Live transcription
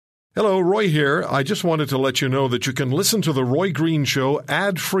Hello, Roy here. I just wanted to let you know that you can listen to The Roy Green Show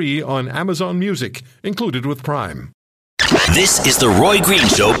ad-free on Amazon Music, included with Prime. This is The Roy Green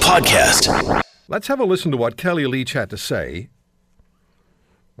Show podcast. Let's have a listen to what Kellie Leitch had to say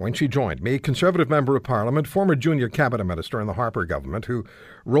when she joined me, Conservative Member of Parliament, former junior cabinet minister in the Harper government, who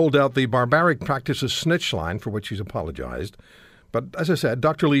rolled out the barbaric practices snitch line for which she's apologized. But as I said,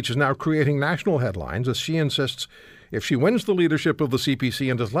 Dr. Leitch is now creating national headlines as she insists if she wins the leadership of the CPC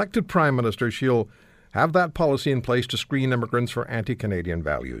and is elected Prime Minister, she'll have that policy in place to screen immigrants for anti-Canadian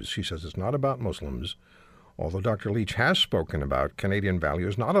values. She says it's not about Muslims, although Dr. Leitch has spoken about Canadian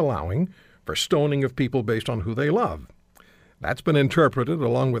values not allowing for stoning of people based on who they love. That's been interpreted,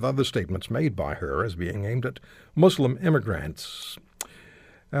 along with other statements made by her, as being aimed at Muslim immigrants.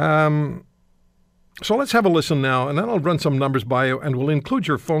 So let's have a listen now, and then I'll run some numbers by you, and we'll include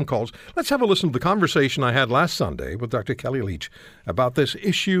your phone calls. Let's have a listen to the conversation I had last Sunday with Dr. Kellie Leitch about this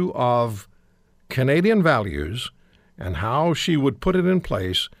issue of Canadian values and how she would put it in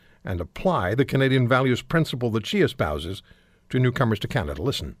place and apply the Canadian values principle that she espouses to newcomers to Canada.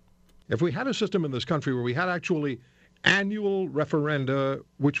 Listen. If we had a system in this country where we had actually annual referenda,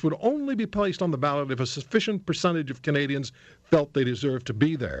 which would only be placed on the ballot if a sufficient percentage of Canadians felt they deserved to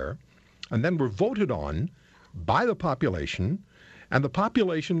be there, and then were voted on by the population, and the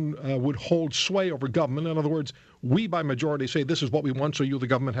population would hold sway over government. In other words, we by majority say this is what we want, so you, the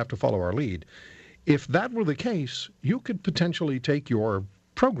government, have to follow our lead. If that were the case, you could potentially take your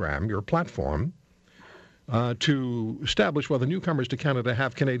program, your platform, to establish whether newcomers to Canada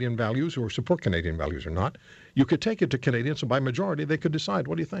have Canadian values or support Canadian values or not. You could take it to Canadians, and by majority, they could decide.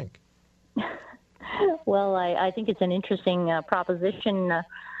 What do you think? Well, I think it's an interesting proposition,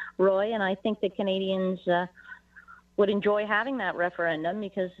 Roy, and I think that Canadians would enjoy having that referendum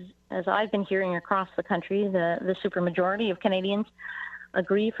because, as I've been hearing across the country, the supermajority of Canadians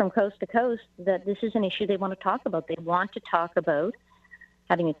agree from coast to coast that this is an issue they want to talk about. They want to talk about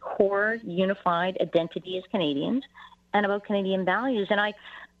having a core unified identity as Canadians and about Canadian values. And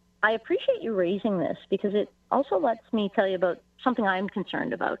I appreciate you raising this because it also lets me tell you about something I'm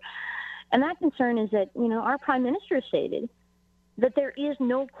concerned about. And that concern is that, our Prime Minister stated that there is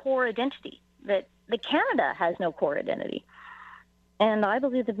no core identity, that Canada has no core identity. And I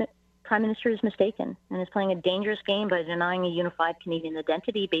believe the Prime Minister is mistaken and is playing a dangerous game by denying a unified Canadian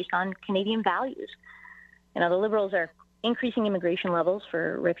identity based on Canadian values. The Liberals are increasing immigration levels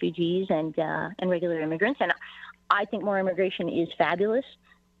for refugees and regular immigrants. And I think more immigration is fabulous.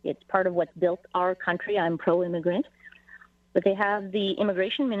 It's part of what's built our country. I'm pro-immigrant. But they have the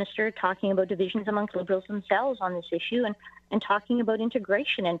immigration minister talking about divisions amongst Liberals themselves on this issue and talking about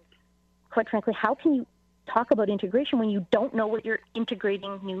integration. And quite frankly, how can you talk about integration when you don't know what you're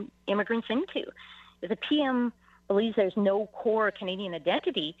integrating new immigrants into? If the PM believes there's no core Canadian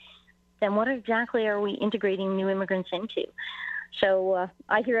identity, then what exactly are we integrating new immigrants into? So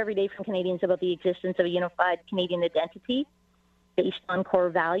I hear every day from Canadians about the existence of a unified Canadian identity based on core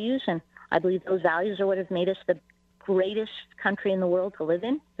values, and I believe those values are what have made us the greatest country in the world to live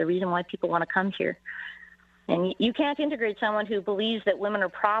in, the reason why people want to come here. And you can't integrate someone who believes that women are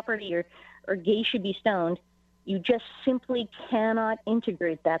property or gays should be stoned. You just simply cannot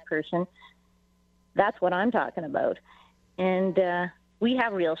integrate that person. That's what I'm talking about. And we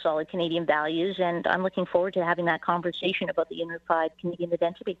have real solid Canadian values, and I'm looking forward to having that conversation about the unified Canadian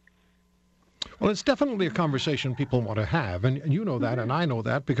identity. Well, it's definitely a conversation people want to have, and you know that, and I know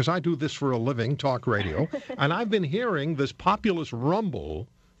that, because I do this for a living, talk radio, and I've been hearing this populist rumble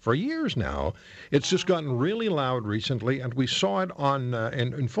for years now. It's just gotten really loud recently, and we saw it on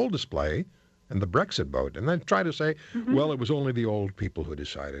in full display in the Brexit vote, and then try to say, well, it was only the old people who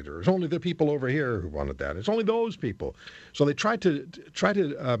decided, or it's only the people over here who wanted that. It's only those people. So they tried to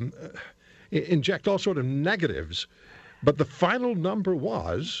inject all sort of negatives, but the final number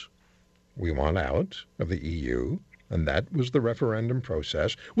was, we want out of the EU, and that was the referendum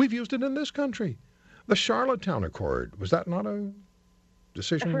process. We've used it in this country. The Charlottetown Accord, was that not a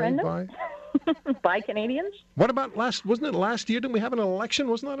decision made by? By Canadians? What about wasn't it last year? Didn't we have an election?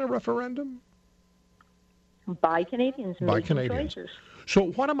 Wasn't that a referendum? By Canadians. By Canadians. Choices.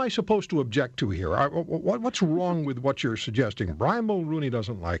 So what am I supposed to object to here? What's wrong with what you're suggesting? Brian Mulroney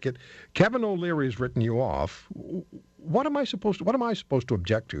doesn't like it. Kevin O'Leary has written you off. What am I supposed to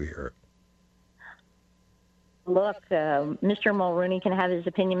object to here? Look, Mr. Mulroney can have his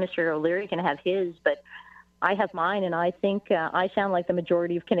opinion, Mr. O'Leary can have his, but I have mine, and I think I sound like the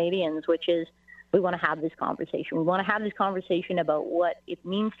majority of Canadians, which is we want to have this conversation. We want to have this conversation about what it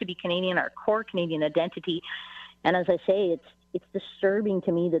means to be Canadian, our core Canadian identity. And as I say, it's disturbing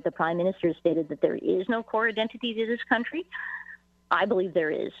to me that the Prime Minister stated that there is no core identity to this country. I believe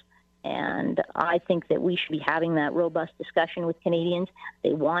there is. And I think that we should be having that robust discussion with Canadians.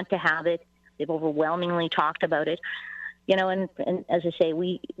 They want to have it. They've overwhelmingly talked about it. And as I say,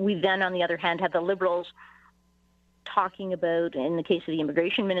 we then, on the other hand, have the Liberals talking about, in the case of the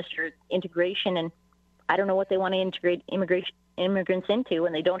immigration minister, integration. And I don't know what they want to integrate immigrants into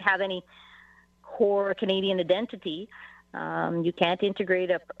when they don't have any core Canadian identity. You can't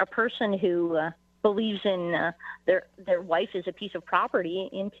integrate a person who believes in their wife as a piece of property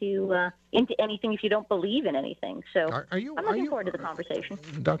into anything if you don't believe in anything. So I'm looking forward to the conversation.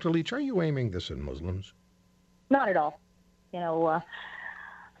 Dr. Leach, are you aiming this at Muslims? Not at all.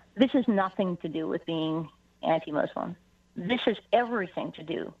 This has nothing to do with being anti-Muslim. This has everything to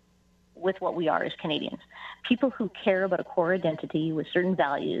do with what we are as Canadians. People who care about a core identity with certain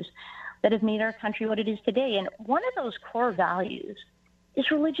values that have made our country what it is today. And one of those core values is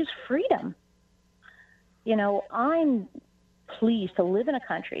religious freedom. I'm pleased to live in a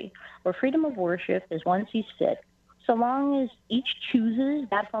country where freedom of worship is one sees fit, so long as each chooses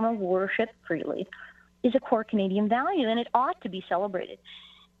that form of worship freely, is a core Canadian value, and it ought to be celebrated.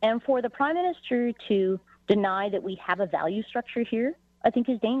 And for the Prime Minister to deny that we have a value structure here, I think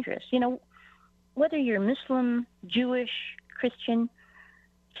is dangerous. Whether you're Muslim, Jewish, Christian,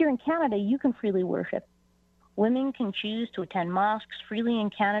 here in Canada, you can freely worship. Women can choose to attend mosques freely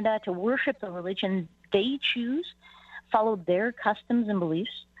in Canada, to worship the religion they choose, follow their customs and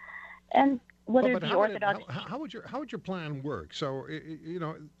beliefs, and whether it be Orthodox. How would your plan work? So,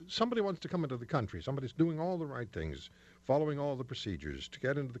 somebody wants to come into the country. Somebody's doing all the right things, following all the procedures to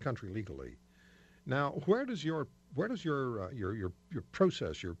get into the country legally. Now, where does your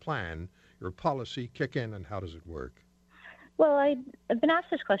process, your plan, your policy kick in, and how does it work? Well, I've been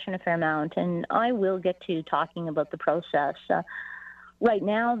asked this question a fair amount, and I will get to talking about the process. Right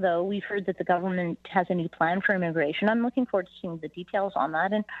now, though, we've heard that the government has a new plan for immigration. I'm looking forward to seeing the details on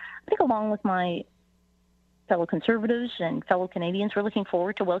that. And I think along with my fellow Conservatives and fellow Canadians, we're looking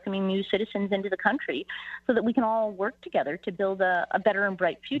forward to welcoming new citizens into the country so that we can all work together to build a better and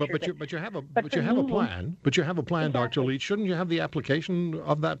bright future. But you have a plan. But you have a plan, exactly. Dr. Leach. Shouldn't you have the application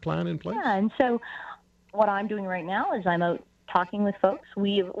of that plan in place? Yeah, and so what I'm doing right now is I'm out talking with folks.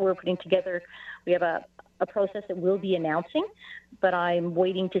 We're putting together, we have a process that we'll be announcing, but I'm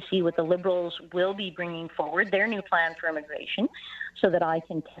waiting to see what the Liberals will be bringing forward, their new plan for immigration, so that I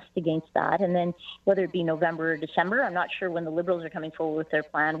can test against that. And then whether it be November or December, I'm not sure when the Liberals are coming forward with their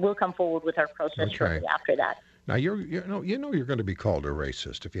plan. We'll come forward with our process shortly after that. Now, you're going to be called a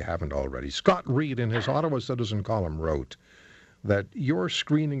racist if you haven't already. Scott Reid, in his Ottawa Citizen column, wrote that your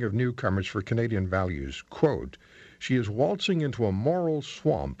screening of newcomers for Canadian values, quote, "She is waltzing into a moral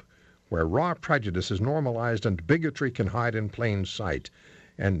swamp where raw prejudice is normalized and bigotry can hide in plain sight,"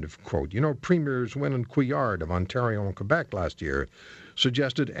 end of quote. Premiers Wynne and Couillard of Ontario and Quebec last year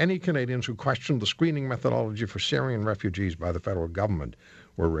suggested any Canadians who questioned the screening methodology for Syrian refugees by the federal government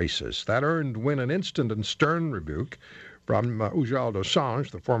were racist. That earned Wynne an instant and stern rebuke from Ujjal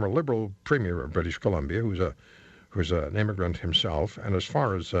Dosanjh, the former Liberal Premier of British Columbia, who's an immigrant himself. And as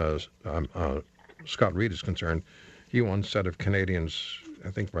far as Scott Reid is concerned, he once said of Canadians, I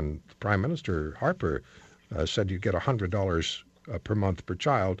think when Prime Minister Harper said you get $100 per month per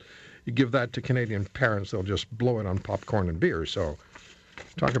child, you give that to Canadian parents, they'll just blow it on popcorn and beer. So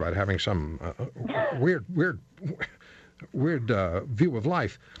talk about having some weird view of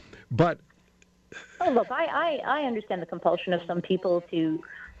life. But look, I understand the compulsion of some people to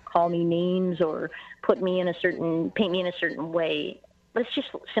call me names or paint me in a certain way, but it's just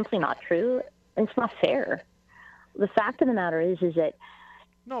simply not true. It's not fair. The fact of the matter is that.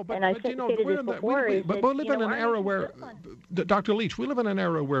 No, but, and I we live in an era where, Dr. Leach, we live in an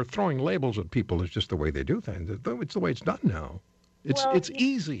era where throwing labels at people is just the way they do things. It's the way it's done now. It's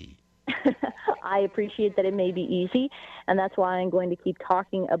easy. I appreciate that it may be easy, and that's why I'm going to keep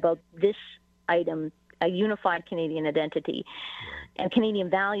talking about this item, a unified Canadian identity and Canadian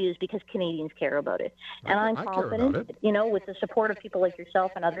values, because Canadians care about it. And I'm confident, with the support of people like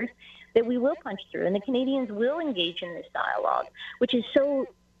yourself and others, that we will punch through and the Canadians will engage in this dialogue, which is so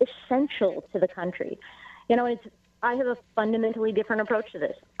essential to the country. I have a fundamentally different approach to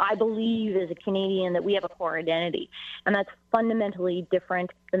this. I believe as a Canadian that we have a core identity, and that's fundamentally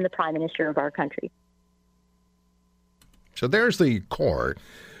different than the Prime Minister of our country. So there's the core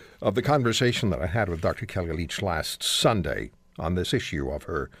of the conversation that I had with Dr. Kelly Leach last Sunday on this issue of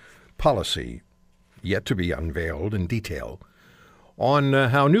her policy, yet to be unveiled in detail, on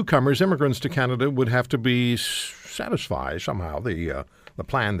how newcomers, immigrants to Canada, would have to be satisfy somehow the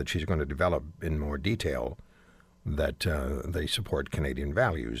plan that she's going to develop in more detail, that they support Canadian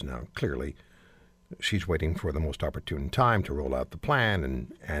values. Now, clearly, she's waiting for the most opportune time to roll out the plan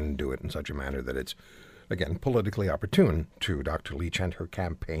and do it in such a manner that it's, again, politically opportune to Dr. Leach and her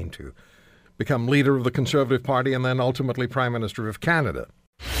campaign to become leader of the Conservative Party and then ultimately Prime Minister of Canada.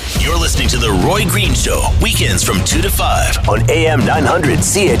 You're listening to The Roy Green Show, weekends from 2 to 5 on AM 900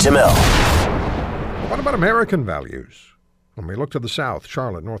 CHML. What about American values? When we look to the south,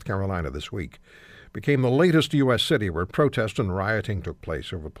 Charlotte, North Carolina this week became the latest U.S. city where protest and rioting took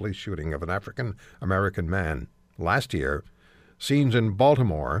place over police shooting of an African-American man. Last year, scenes in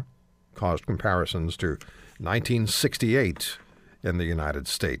Baltimore caused comparisons to 1968 in the United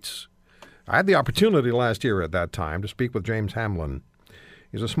States. I had the opportunity last year at that time to speak with James Hamlin.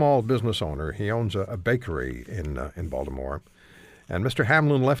 He's a small business owner. He owns a bakery in Baltimore. And Mr.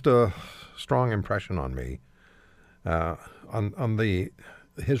 Hamlin left a strong impression on me on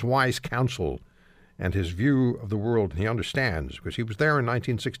his wise counsel and his view of the world. And he understands, because he was there in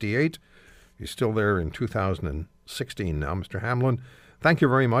 1968. He's still there in 2016 now. Mr. Hamlin, thank you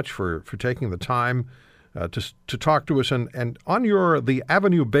very much for taking the time to talk to us. And on your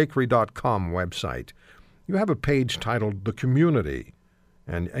theavenuebakery.com website, you have a page titled The Community.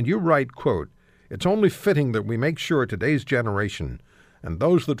 And you write, quote, "It's only fitting that we make sure today's generation and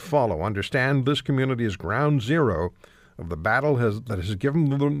those that follow understand this community is ground zero of the battle that has given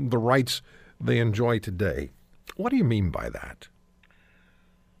them the rights they enjoy today." What do you mean by that?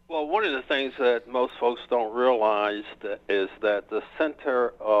 Well, one of the things that most folks don't realize is that the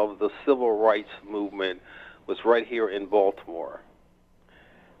center of the civil rights movement was right here in Baltimore.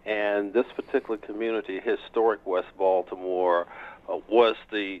 And this particular community, historic West Baltimore, was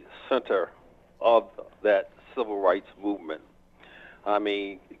the center of that civil rights movement. I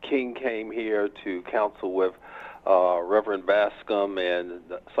mean, King came here to counsel with Reverend Bascom and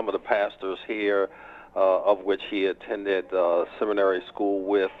some of the pastors here, of which he attended seminary school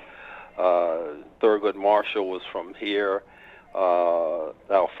with. Thurgood Marshall was from here,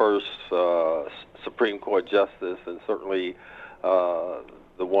 our first Supreme Court justice, and certainly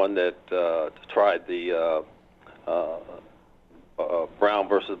the one that tried the Brown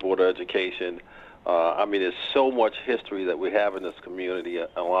versus Board of Education. I mean, there's so much history that we have in this community, and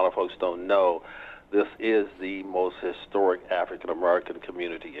a lot of folks don't know. This is the most historic African-American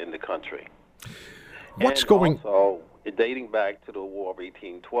community in the country. Also, dating back to the War of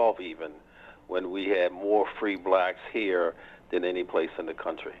 1812 even, when we had more free blacks here than any place in the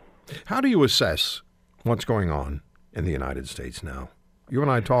country. How do you assess what's going on in the United States now? You and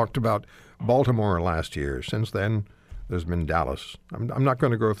I talked about Baltimore last year. Since then, there's been Dallas. I'm not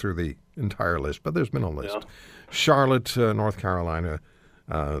going to go through the entire list, but there's been a list. Yeah. Charlotte, North Carolina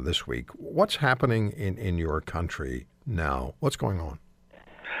this week. What's happening in your country now? What's going on?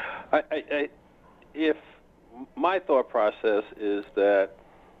 If my thought process is that,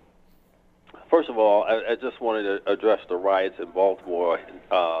 first of all, I just wanted to address the riots in Baltimore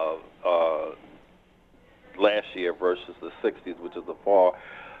last year versus the 60s, which is a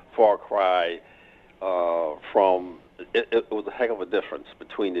far cry from. It was a heck of a difference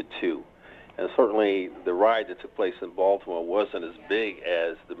between the two. And certainly the riot that took place in Baltimore wasn't as big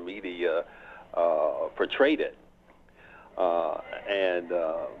as the media portrayed it.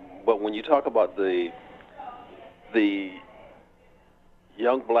 But when you talk about the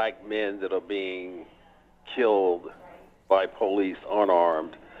young black men that are being killed by police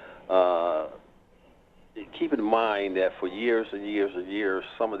unarmed, keep in mind that for years and years and years,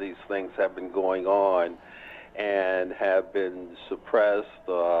 some of these things have been going on and have been suppressed,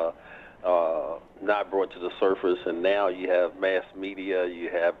 not brought to the surface, and now you have mass media, you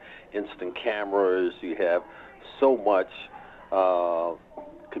have instant cameras, you have so much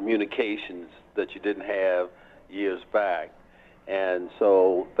communications that you didn't have years back. And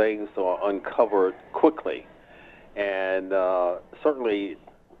so things are uncovered quickly. And certainly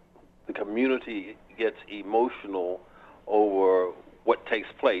the community gets emotional over what takes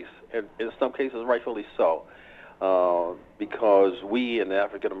place, and in some cases rightfully so. Because we in the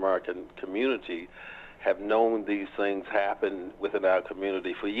African-American community have known these things happen within our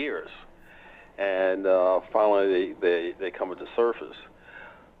community for years. And finally they come to the surface.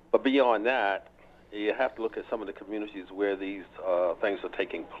 But beyond that, you have to look at some of the communities where these things are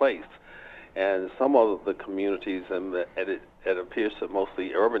taking place. And some of the communities, and it appears to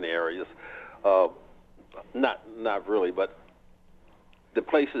mostly urban areas, not really, but the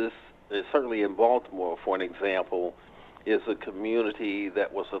places, certainly in Baltimore, for an example, is a community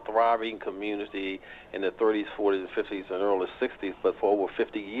that was a thriving community in the 30s, 40s, 50s, and early 60s, but for over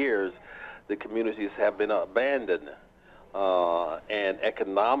 50 years, the communities have been abandoned and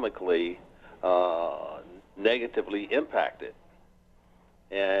economically negatively impacted.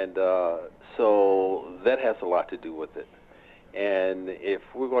 And so that has a lot to do with it. And if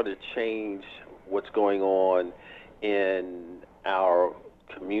we're going to change what's going on in our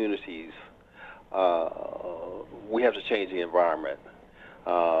communities, we have to change the environment.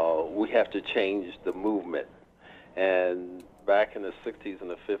 We have to change the movement. And back in the 60s and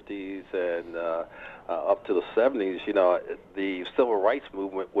the 50s and up to the 70s, the civil rights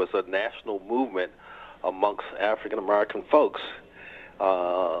movement was a national movement amongst African American folks.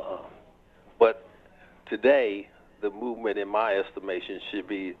 But today, the movement, in my estimation, should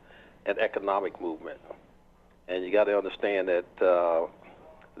be an economic movement. And you got to understand that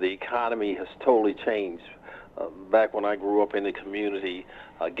the economy has totally changed. Back when I grew up in the community,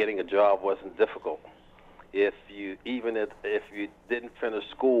 getting a job wasn't difficult. If you didn't finish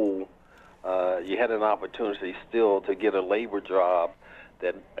school, you had an opportunity still to get a labor job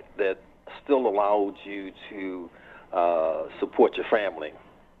that still allowed you to support your family,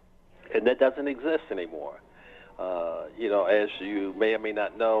 and that doesn't exist anymore. As you may or may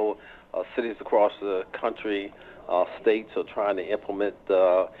not know, cities across the country, states are trying to implement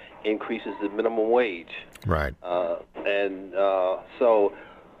increases in minimum wage. Right. So,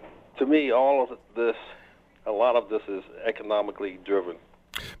 to me, a lot of this is economically driven.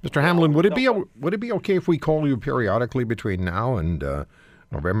 Mr. Hamlin, would it be okay if we call you periodically between now and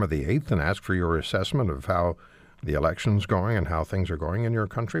November the 8th and ask for your assessment of how the election's going and how things are going in your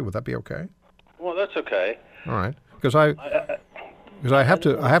country? Would that be okay? Well, that's okay. All right, because I have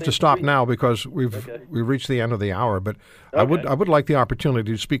to stop now because we've reached the end of the hour. But okay. I would like the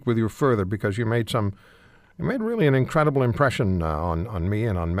opportunity to speak with you further because you made really an incredible impression on me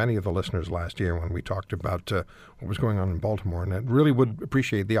and on many of the listeners last year when we talked about what was going on in Baltimore, and I really would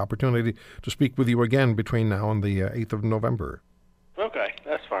appreciate the opportunity to speak with you again between now and the 8th of November. Okay,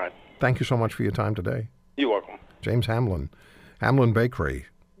 that's fine. Thank you so much for your time today. You're welcome. James Hamlin Bakery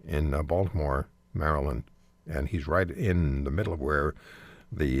in Baltimore, Maryland, and he's right in the middle of where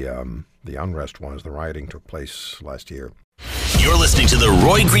the unrest was, the rioting took place last year. You're listening to The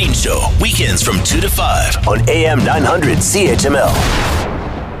Roy Green Show, weekends from 2 to 5 on AM 900 CHML.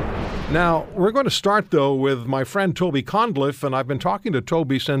 Now, we're going to start, though, with my friend Toby Conliffe, and I've been talking to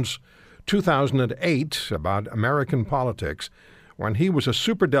Toby since 2008 about American politics when he was a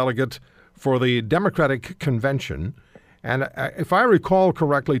superdelegate for the Democratic Convention. And if I recall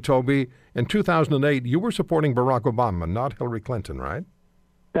correctly, Toby, in 2008, you were supporting Barack Obama, not Hillary Clinton, right?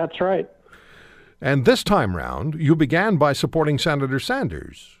 That's right. And this time round, you began by supporting Senator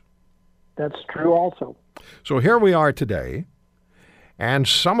Sanders. That's true also. So here we are today, and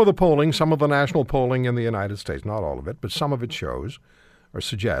some of the national polling in the United States, not all of it, but some of it shows or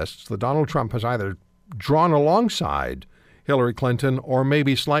suggests that Donald Trump has either drawn alongside Hillary Clinton or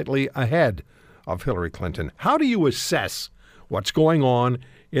maybe slightly ahead of Hillary Clinton. How do you assess what's going on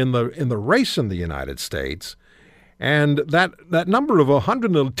in the race in the United States? And that number of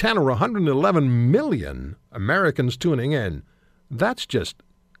 110 or 111 million Americans tuning in, that's just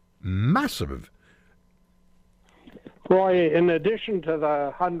massive. Roy, in addition to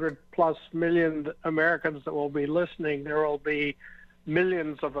the 100+ million Americans that will be listening, there will be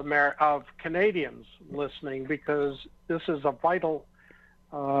millions of Canadians listening because this is a vital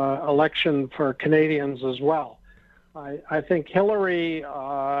election for Canadians as well. I think Hillary,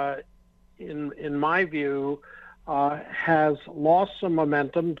 in my view, has lost some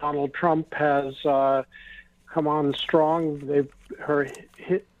momentum. Donald Trump has come on strong.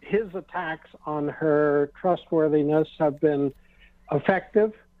 His attacks on her trustworthiness have been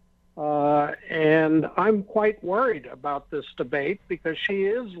effective. And I'm quite worried about this debate because she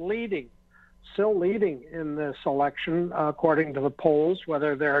is still leading in this election, according to the polls,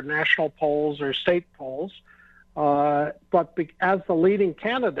 whether they're national polls or state polls. But as the leading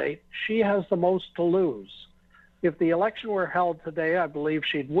candidate, she has the most to lose. If the election were held today, I believe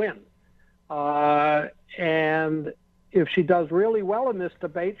she'd win. And if she does really well in this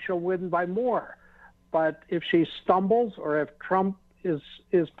debate, she'll win by more. But if she stumbles or if Trump is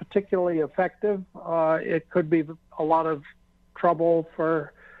particularly effective, it could be a lot of trouble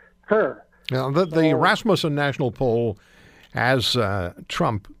for her. Now, the Rasmussen National Poll has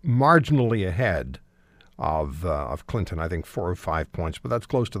Trump marginally ahead of Clinton, I think 4 or 5 points, but that's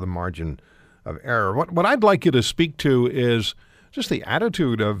close to the margin of error. What I'd like you to speak to is just the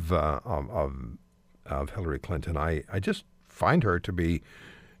attitude of Hillary Clinton. I just find her to be,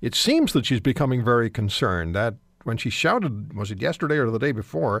 it seems that she's becoming very concerned that when she shouted, was it yesterday or the day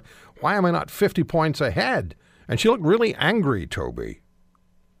before, why am I not 50 points ahead? And she looked really angry, Toby.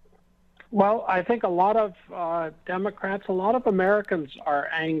 Well, I think a lot of Democrats, a lot of Americans are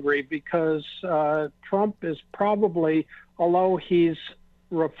angry because Trump is probably, although he's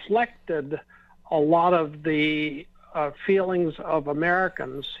reflected a lot of the feelings of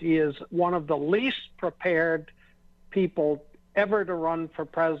Americans. He is one of the least prepared people ever to run for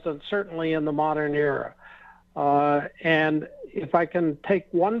president, certainly in the modern era. And if I can take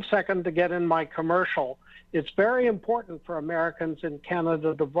 1 second to get in my commercial, it's very important for Americans in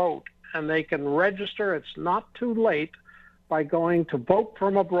Canada to vote, and they can register. It's not too late by going to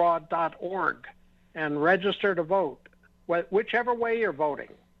votefromabroad.org and register to vote. Whichever way you're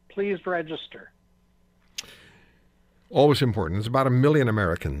voting, please register. Always important. There's about 1 million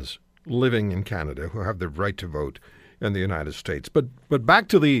Americans living in Canada who have the right to vote in the United States. But back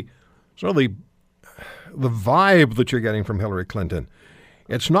to the sort of the vibe that you're getting from Hillary Clinton.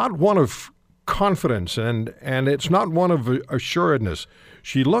 It's not one of confidence and it's not one of assuredness.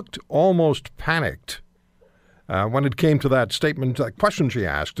 She looked almost panicked when it came to that statement, that question she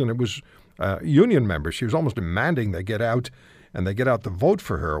asked, and it was union members. She was almost demanding they get out to vote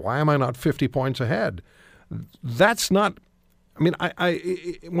for her. Why am I not 50 points ahead? That's not. I mean,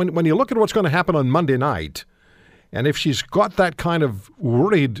 when you look at what's going to happen on Monday night, and if she's got that kind of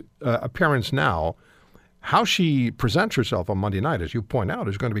worried appearance now, how she presents herself on Monday night, as you point out,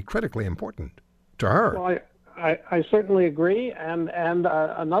 is going to be critically important to her. Well, I certainly agree. And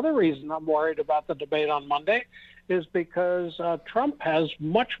another reason I'm worried about the debate on Monday is because Trump has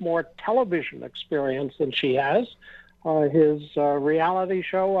much more television experience than she has. His reality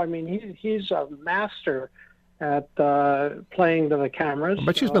show, I mean, he's a master at playing to the cameras.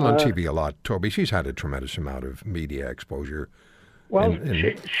 But she's been on TV a lot, Toby. She's had a tremendous amount of media exposure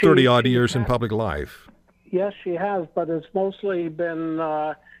in 30-odd years in public life. Yes, she has, but it's mostly been,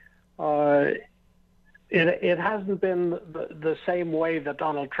 it hasn't been the same way that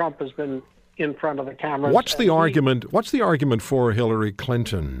Donald Trump has been in front of the cameras. What's the argument for Hillary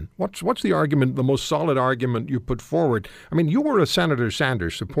Clinton? What's the argument, the most solid argument you put forward? I mean, you were a Senator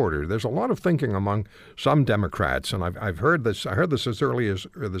Sanders supporter. There's a lot of thinking among some Democrats, and I've heard this. I heard this as early as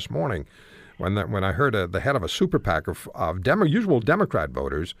this morning, when I heard the head of a super PAC of usual Democrat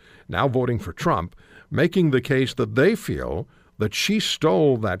voters now voting for Trump, making the case that they feel that she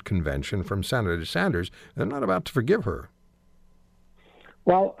stole that convention from Senator Sanders. They're not about to forgive her.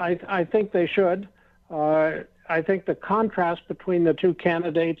 Well, I think they should. I think the contrast between the two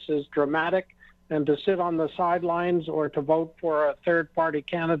candidates is dramatic, and to sit on the sidelines or to vote for a third-party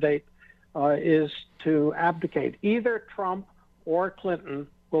candidate is to abdicate. Either Trump or Clinton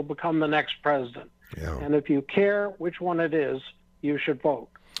will become the next president. Yeah. And if you care which one it is, you should vote.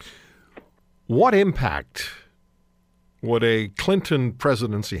 What impact would a Clinton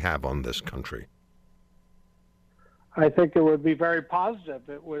presidency have on this country? I think it would be very positive.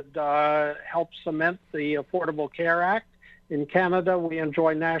 It would help cement the Affordable Care Act. In Canada, we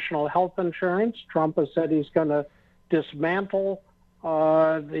enjoy national health insurance. Trump has said he's going to dismantle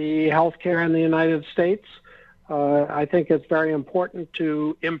the health care in the United States. I think it's very important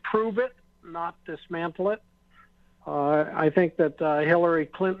to improve it, not dismantle it. I think that Hillary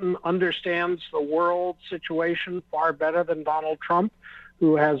Clinton understands the world situation far better than Donald Trump,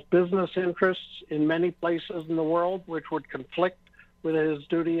 who has business interests in many places in the world, which would conflict with his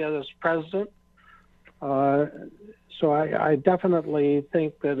duty as president. So I definitely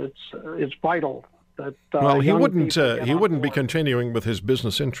think that it's vital that. Well, he wouldn't be continuing with his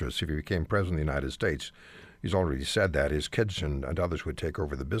business interests if he became president of the United States. He's already said that. His kids and others would take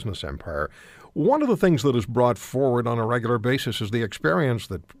over the business empire. One of the things that is brought forward on a regular basis is the experience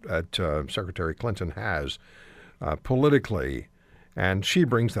that Secretary Clinton has politically. And she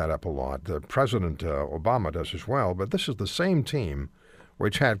brings that up a lot. President Obama does as well. But this is the same team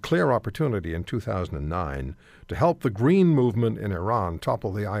which had clear opportunity in 2009 to help the Green movement in Iran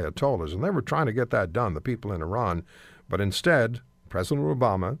topple the Ayatollahs. And they were trying to get that done, the people in Iran. But instead, President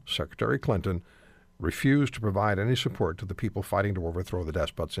Obama, Secretary Clinton, refused to provide any support to the people fighting to overthrow the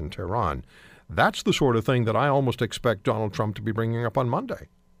despots in Tehran. That's the sort of thing that I almost expect Donald Trump to be bringing up on Monday.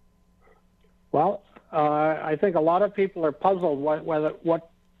 Well, I think a lot of people are puzzled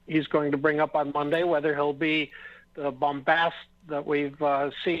what he's going to bring up on Monday, whether he'll be the bombast that we've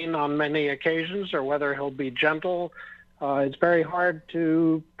seen on many occasions or whether he'll be gentle. It's very hard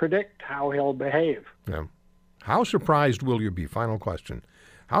to predict how he'll behave. Yeah. How surprised will you be? Final question.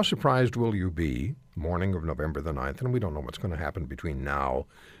 How surprised will you be morning of November the 9th? And we don't know what's going to happen between now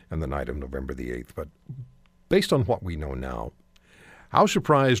and the night of November the 8th. But based on what we know now, how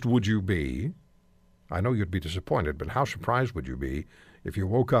surprised would you be? I know you'd be disappointed, but how surprised would you be if you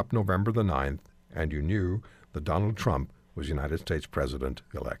woke up November the 9th and you knew that Donald Trump was United States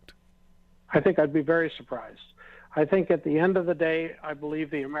President-elect? I think I'd be very surprised. I think at the end of the day, I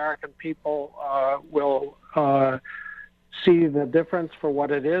believe the American people will see the difference for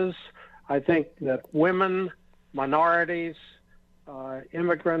what it is. I think that women, minorities,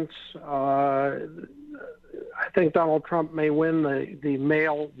 immigrants, I think Donald Trump may win the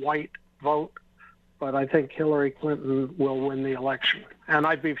male white vote, but I think Hillary Clinton will win the election. And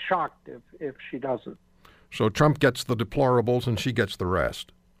I'd be shocked if she doesn't. So Trump gets the deplorables and she gets the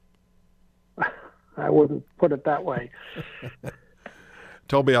rest. I wouldn't put it that way.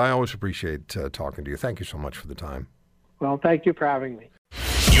 Toby, I always appreciate talking to you. Thank you so much for the time. Well, thank you for having me.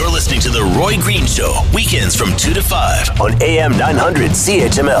 You're listening to The Roy Green Show, weekends from 2 to 5 on AM 900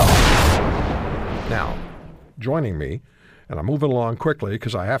 CHML. Now, joining me, and I'm moving along quickly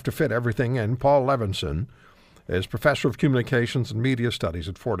because I have to fit everything in, Paul Levinson is Professor of Communications and Media Studies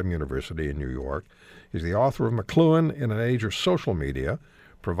at Fordham University in New York. He's the author of McLuhan in an Age of Social Media,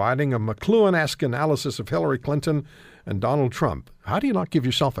 providing a McLuhan-esque analysis of Hillary Clinton and Donald Trump. How do you not give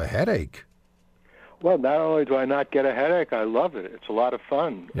yourself a headache? Well, not only do I not get a headache, I love it. It's a lot of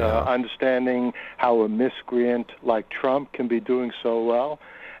fun. Understanding how a miscreant like Trump can be doing so well,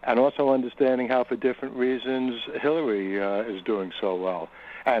 and also understanding how, for different reasons, Hillary is doing so well.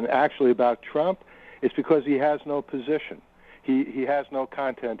 And actually about Trump, it's because he has no position. He has no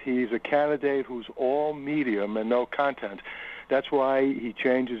content. He's a candidate who's all medium and no content. That's why he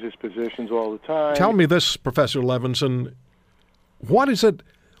changes his positions all the time. Tell me this, Professor Levinson. What is it?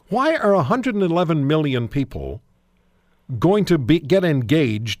 Why are 111 million people going to get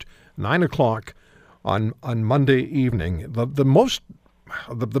engaged 9 o'clock on Monday evening?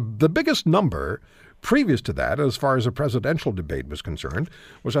 The biggest number previous to that, as far as a presidential debate was concerned,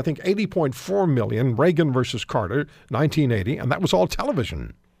 was, I think, 80.4 million, Reagan versus Carter, 1980, and that was all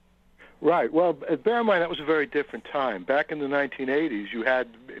television. Right. Well, bear in mind that was a very different time. Back in the 1980s, you had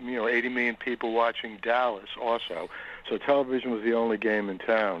 80 million people watching Dallas also. So television was the only game in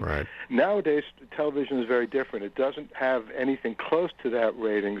town. Right. Nowadays, television is very different. It doesn't have anything close to that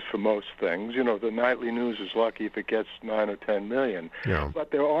ratings for most things. The nightly news is lucky if it gets 9 or 10 million. Yeah.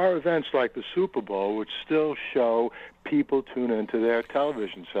 But there are events like the Super Bowl which still show people tune into their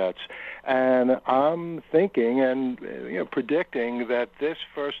television sets. And I'm thinking and predicting that this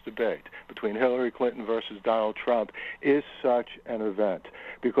first debate between Hillary Clinton versus Donald Trump is such an event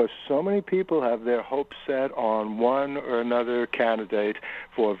because so many people have their hopes set on one or another candidate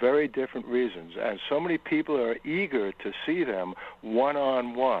for very different reasons. And so many people are eager to see them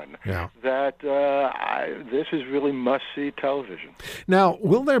one-on-one that this is really must-see television. Now,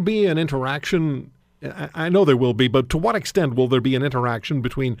 will there be an interaction? I know there will be, but to what extent will there be an interaction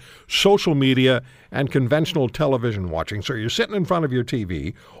between social media and conventional television watching? So you're sitting in front of your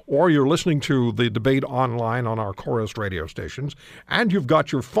TV, or you're listening to the debate online on our Chorus radio stations, and you've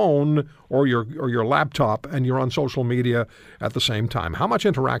got your phone or your laptop, and you're on social media at the same time. How much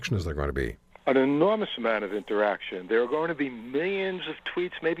interaction is there going to be? An enormous amount of interaction. There are going to be millions of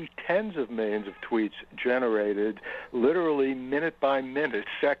tweets, maybe tens of millions of tweets generated literally minute by minute,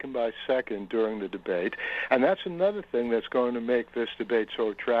 second by second during the debate. And that's another thing that's going to make this debate so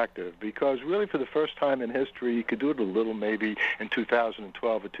attractive because really for the first time in history, you could do it a little maybe in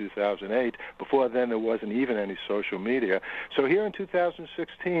 2012 or 2008. Before then, there wasn't even any social media. So here in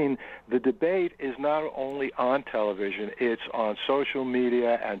 2016, the debate is not only on television, it's on social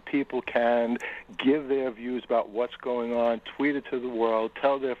media, and people can give their views about what's going on, tweet it to the world,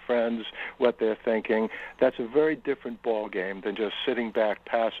 tell their friends what they're thinking. That's a very different ball game than just sitting back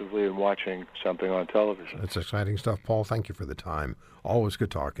passively and watching something on television. That's exciting stuff, Paul. Thank you for the time. Always good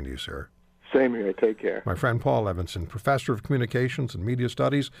talking to you, sir. Same here. Take care. My friend Paul Levinson, Professor of Communications and Media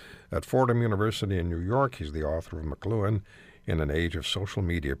Studies at Fordham University in New York. He's the author of McLuhan in an Age of Social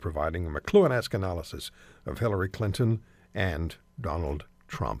Media, providing a McLuhan-esque analysis of Hillary Clinton and Donald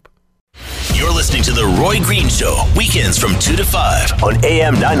Trump. You're listening to The Roy Green Show, weekends from 2 to 5 on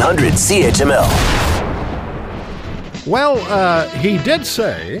AM 900 CHML. Well, he did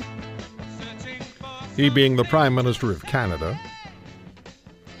say, he being the Prime Minister of Canada,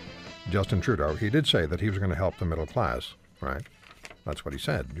 Justin Trudeau, he did say that he was going to help the middle class, right? That's what he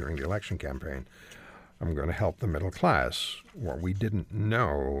said during the election campaign. I'm going to help the middle class. What we didn't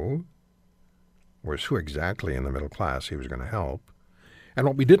know was who exactly in the middle class he was going to help. And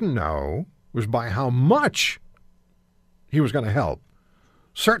what we didn't know was by how much he was going to help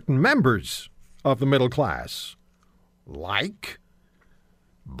certain members of the middle class, like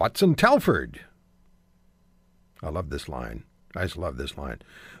Butts and Telford. I love this line. I just love this line.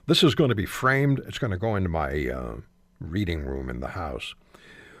 This is going to be framed. It's going to go into my reading room in the house.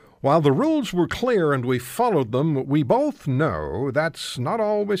 While the rules were clear and we followed them, we both know that's not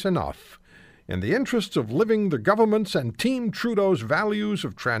always enough. In the interests of living the government's and Team Trudeau's values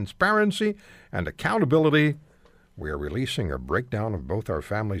of transparency and accountability, We are releasing a breakdown of both our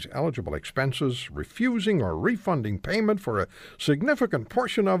family's eligible expenses, refusing or refunding payment for a significant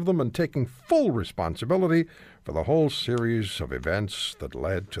portion of them, and taking full responsibility for the whole series of events that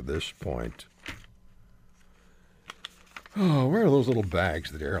led to this point. Oh, where are those little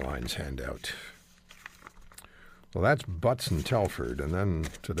bags that airlines hand out? Well, that's Butts and Telford. And then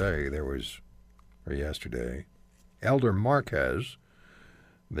today yesterday, Elder Marquez,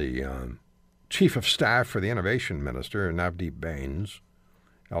 the Chief of Staff for the Innovation Minister, Navdeep Bains,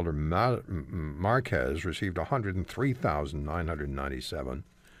 Elder Marquez received $103,997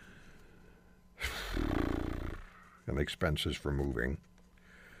 in expenses for moving.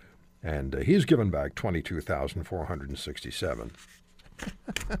 And he's given back $22,467.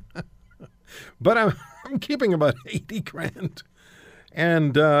 But I'm keeping about $80,000.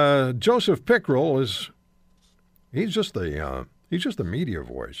 And Joseph Pickrell he's just the media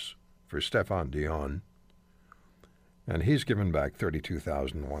voice for Stephane Dion, and he's given back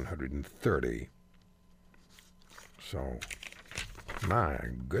 $32,130. So, my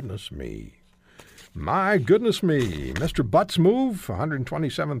goodness me, Mr. Butts' move,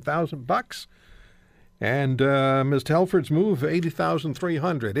 $127,000, and Ms. Telford's move,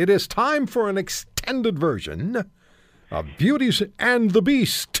 $80,300. It is time for an extended version of Beauties and the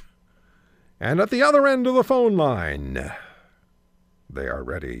Beast, and at the other end of the phone line, they are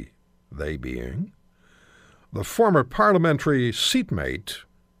ready. They being the former parliamentary seatmate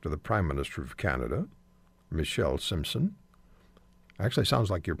to the Prime Minister of Canada, Michelle Simpson. Actually, sounds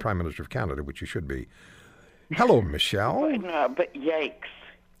like you're Prime Minister of Canada, which you should be. Hello, Michelle. No, but yikes.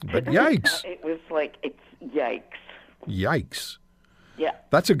 But yikes. It was like, it's yikes. Yikes. Yeah.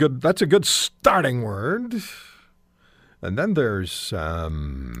 That's a good starting word. And then there's,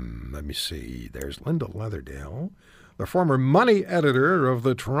 let me see, there's Linda Leatherdale, the former money editor of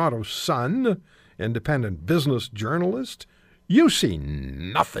the Toronto Sun, independent business journalist. You see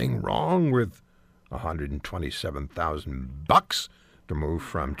nothing wrong with $127,000 to move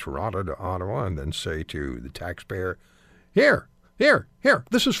from Toronto to Ottawa and then say to the taxpayer, here,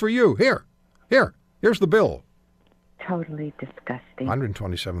 this is for you, here's the bill. Totally disgusting.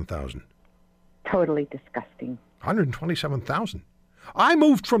 $127,000. Totally disgusting. $127,000. I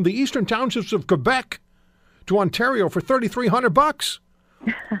moved from the eastern townships of Quebec to Ontario for $3,300,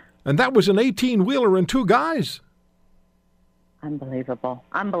 and that was an 18-wheeler and two guys. Unbelievable.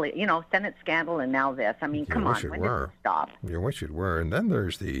 Senate scandal and now this. I mean, come on, when does it stop? You wish it were. And then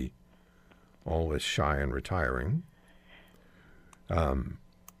there's the always shy and retiring,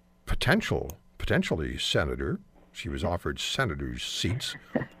 potentially senator. She was offered senator's seats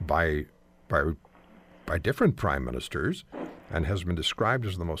by different prime ministers and has been described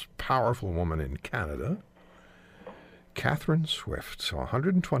as the most powerful woman in Canada. Catherine Swift. So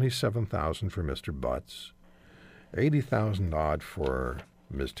 $127,000 for Mr. Butts, $80,000 odd for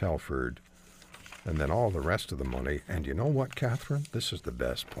Ms. Telford, and then all the rest of the money. And you know what, Catherine? This is the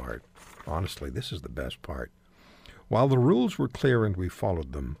best part. Honestly, this is the best part. While the rules were clear and we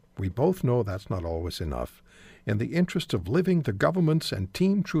followed them, we both know that's not always enough. In the interest of living the government's and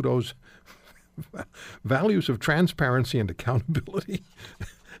Team Trudeau's values of transparency and accountability,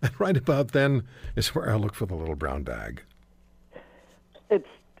 and right about then is where I look for the little brown bag.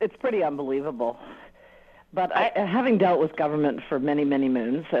 It's pretty unbelievable. But having dealt with government for many, many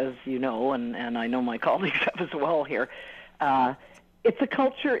moons, as you know, and I know my colleagues have as well here, it's a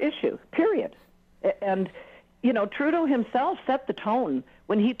culture issue, period. And, Trudeau himself set the tone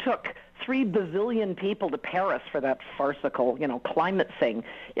when he took 3 bazillion people to Paris for that farcical, climate thing.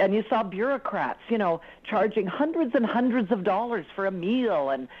 And you saw bureaucrats, charging hundreds and hundreds of dollars for a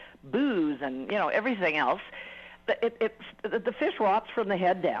meal and booze and, everything else. The fish rots from the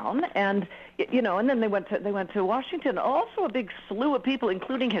head down, and and then they went to Washington. Also, a big slew of people,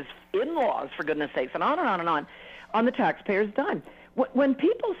 including his in-laws, for goodness sakes, and on the taxpayers' dime. When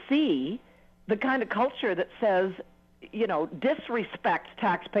people see the kind of culture that says, disrespect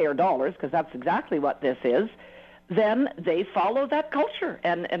taxpayer dollars, because that's exactly what this is, then they follow that culture.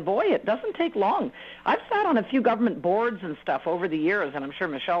 And boy, it doesn't take long. I've sat on a few government boards and stuff over the years, and I'm sure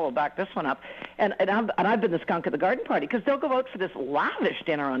Michelle will back this one up. And I've been the skunk at the garden party, because they'll go out for this lavish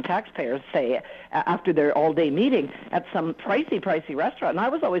dinner on taxpayers, say, after their all-day meeting at some pricey restaurant. And I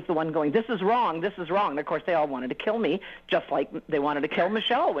was always the one going, this is wrong. And, of course, they all wanted to kill me, just like they wanted to kill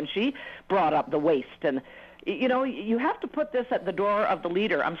Michelle when she brought up the waste. And, you have to put this at the door of the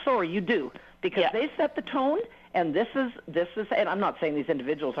leader. I'm sorry, you do, because they set the tone. And this is, and I'm not saying these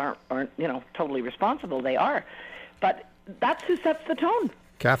individuals aren't totally responsible. They are, but that's who sets the tone.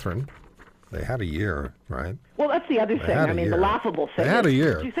 Catherine, They had a year, right? Well, that's the other thing. had I a mean, year. the laughable thing. They had a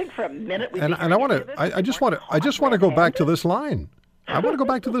year. Do you think for a minute And I want to. I just want to go back to this line. I want to go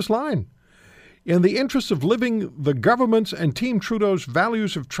back to this line. In the interest of living the government's and Team Trudeau's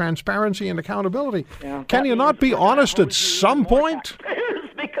values of transparency and accountability, can you not be honest at some point?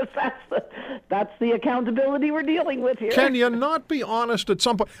 Because that's the accountability we're dealing with here. Can you not be honest at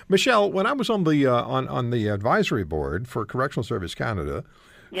some point? Michelle, when I was on the on the advisory board for Correctional Service Canada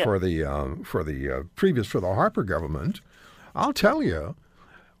for the Harper government, I'll tell you,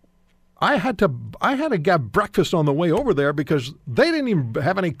 I had to get breakfast on the way over there because they didn't even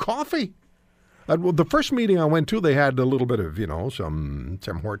have any coffee. The first meeting I went to, they had a little bit of, some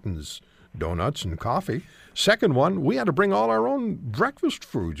Tim Hortons donuts and coffee. Second one, we had to bring all our own breakfast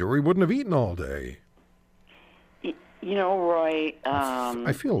foods or we wouldn't have eaten all day. Roy,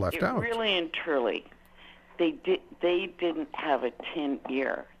 I feel left out. Really and truly, they didn't have a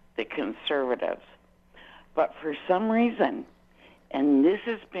 10-year, the Conservatives. But for some reason, and this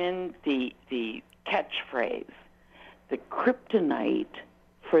has been the catchphrase, the kryptonite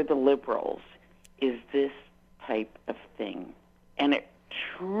for the Liberals is this type of thing. And it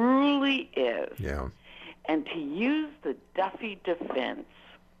truly is. Yeah. And to use the Duffy defense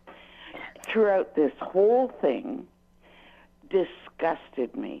throughout this whole thing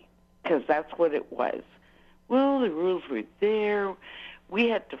disgusted me, because that's what it was. Well, the rules were there. We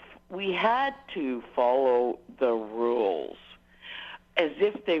had to follow the rules as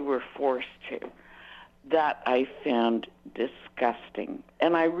if they were forced to. That I found disgusting,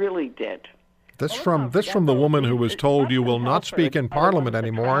 and I really did. This from the woman who was told you will not speak in Parliament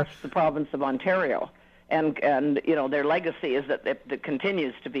anymore. The province of Ontario, and their legacy is that it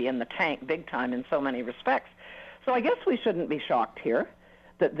continues to be in the tank big time in so many respects. So I guess we shouldn't be shocked here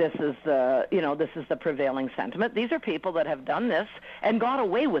that this is the prevailing sentiment. These are people that have done this and got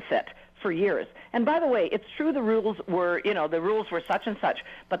away with it for years. And by the way, it's true the rules were such and such,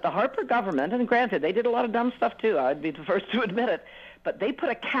 but the Harper government, and granted, they did a lot of dumb stuff too, I'd be the first to admit it, but they put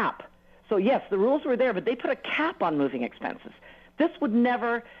a cap. So yes, the rules were there, but they put a cap on moving expenses. This would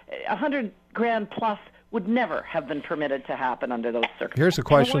never, $100,000 plus would never have been permitted to happen under those circumstances. Here's a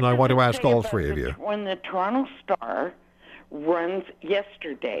question I want to ask all three of you. When the Toronto Star runs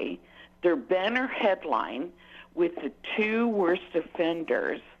yesterday their banner headline with the two worst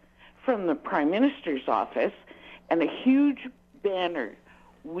offenders from the Prime Minister's office and a huge banner,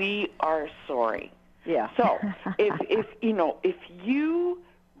 "We are sorry." Yeah. So if you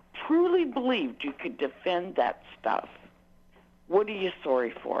truly believed you could defend that stuff, what are you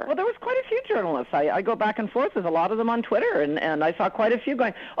sorry for? Well, there was quite a few journalists. I go back and forth with a lot of them on Twitter, and I saw quite a few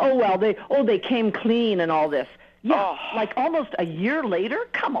going, they came clean and all this. Yeah, like almost a year later?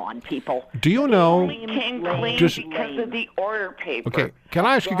 Come on, people. Do you know? They came clean because of the order paper. Okay, can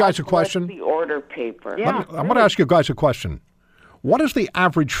I ask you guys a question? The order paper. Yeah, I'm going to ask you guys a question. What does the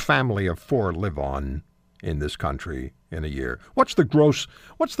average family of four live on in this country in a year? What's the gross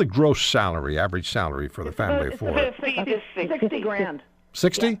salary, average salary for the family of four? 60 grand.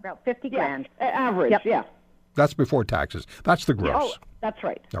 60? Yeah, about 50 grand. Average, yeah. That's before taxes. That's the gross. Oh, that's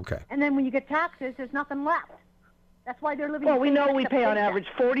right. Okay. And then when you get taxes, there's nothing left. That's why they're living. Well, we know we except pay on paycheck. average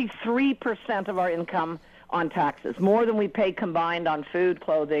 43% of our income on taxes, more than we pay combined on food,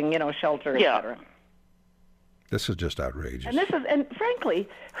 clothing, shelter, et cetera. This is just outrageous. And frankly,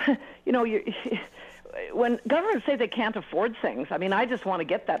 when governments say they can't afford things, I mean, I just want to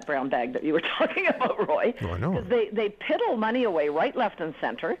get that brown bag that you were talking about, Roy. Oh, I know. Because they piddle money away right, left, and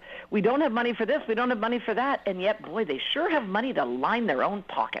center. We don't have money for this, we don't have money for that, and yet, boy, they sure have money to line their own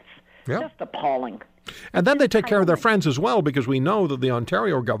pockets. Yep. Just appalling. And then they take care of their friends as well, because we know that the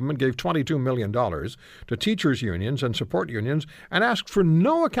Ontario government gave $22 million to teachers' unions and support unions and asked for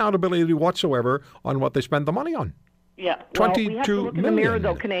no accountability whatsoever on what they spend the money on. Yeah. Well, we have to look in the mirror,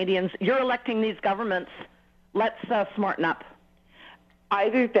 though, Canadians. You're electing these governments. Let's smarten up.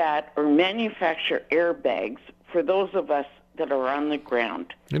 Either that or manufacture airbags for those of us that are on the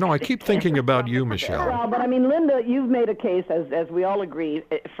ground. I keep thinking about you, Michelle. Well, but I mean, Linda, you've made a case, as we all agree,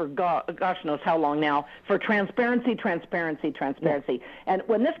 for gosh knows how long now, for transparency. Yeah. And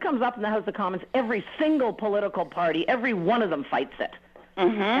when this comes up in the House of Commons, every single political party, every one of them fights it.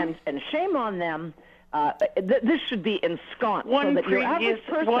 Mm-hmm. And shame on them. This should be ensconced. One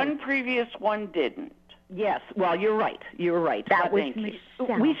previous one didn't. Yes, well, you're right. That was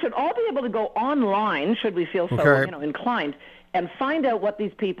we should all be able to go online, should we feel so inclined, and find out what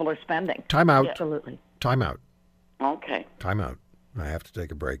these people are spending. Time out. Absolutely. Time out. Okay. Time out. I have to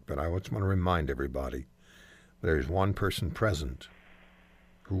take a break, but I just want to remind everybody there's one person present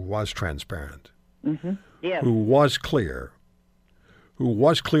who was transparent, Yes. who was clear, who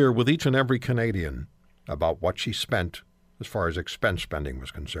was clear with each and every Canadian about what she spent as far as expense spending was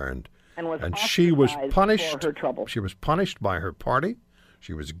concerned. And she was punished. For her trouble. She was punished by her party.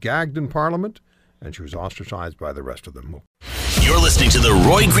 She was gagged in Parliament, and she was ostracized by the rest of them. You're listening to The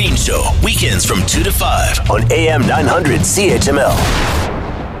Roy Green Show, weekends from 2 to 5 on AM 900 CHML.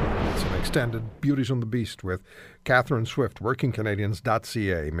 Some extended Beauties on the Beast with Catherine Swift,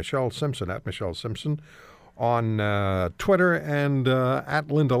 WorkingCanadians.ca, Michelle Simpson, at Michelle Simpson, on Twitter, and at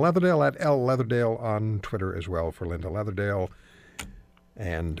Linda Leatherdale, at L. Leatherdale on Twitter as well for Linda Leatherdale.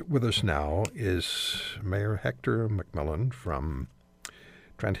 And with us now is Mayor Hector McMillan from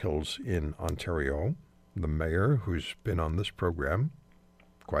Trent Hills in Ontario, the mayor who's been on this program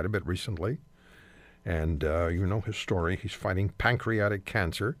quite a bit recently. And you know his story. He's fighting pancreatic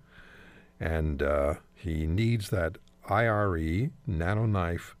cancer, and he needs that IRE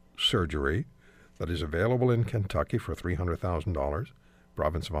nanoknife surgery that is available in Kentucky for $300,000.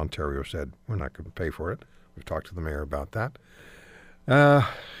 Province of Ontario said, we're not going to pay for it. We've talked to the mayor about that.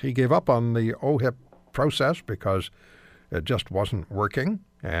 He gave up on the OHIP process because it just wasn't working,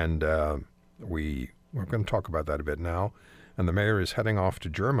 and we're going to talk about that a bit now. And the mayor is heading off to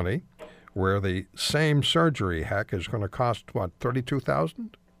Germany, where the same surgery, is going to cost, what,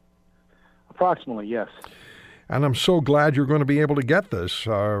 $32,000? Approximately, yes. And I'm so glad you're going to be able to get this.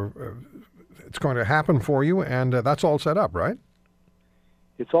 It's going to happen for you, and that's all set up, right?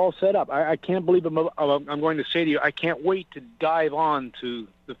 It's all set up. I can't believe I'm going to say to you, I can't wait to dive on to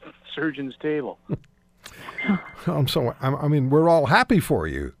the surgeon's table. I mean, we're all happy for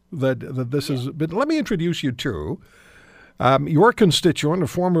you that this is. But let me introduce you to your constituent, a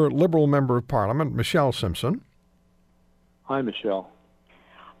former Liberal member of Parliament, Michelle Simpson. Hi, Michelle.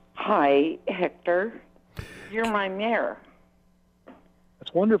 Hi, Hector. You're my mayor.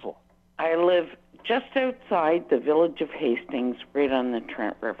 That's wonderful. I live just outside the village of Hastings, right on the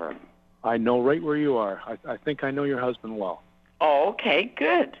Trent River. I know right where you are. I think I know your husband well. Oh, okay,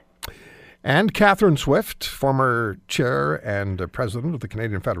 good. And Catherine Swift, former chair and president of the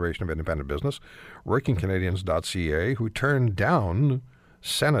Canadian Federation of Independent Business, WorkingCanadians.ca, who turned down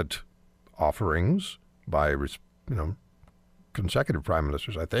Senate offerings by, consecutive prime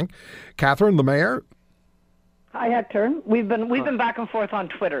ministers, I think. Catherine, the mayor. Hi, Hector. We've been back and forth on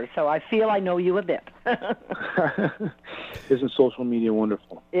Twitter, so I feel I know you a bit. Isn't social media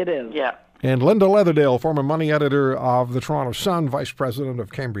wonderful? It is. Yeah. And Linda Leatherdale, former money editor of the Toronto Sun, vice president of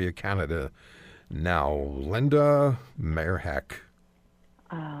Cambria, Canada. Now, Linda, Mayor Heck.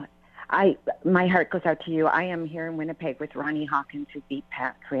 My heart goes out to you. I am here in Winnipeg with Ronnie Hawkins, who beat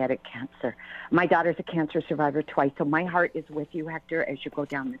pancreatic cancer. My daughter's a cancer survivor twice, so my heart is with you, Hector, as you go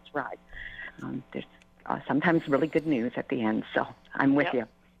down this ride. There's sometimes really good news at the end, so I'm with you.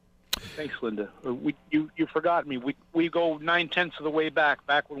 Thanks, Linda. You forgot me. We go 9/10 of the way back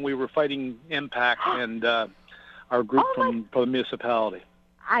when we were fighting Impact and our group from the municipality.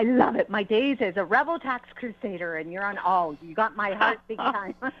 I love it. My days as a rebel tax crusader, and you're on all. You got my heart big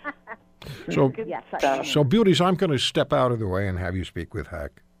time. So, yes, so beauties, I'm going to step out of the way and have you speak with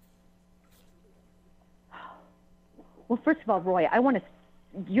Heck. Well, first of all, Roy,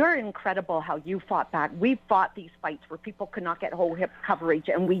 you're incredible how you fought back. We fought these fights where people could not get whole hip coverage,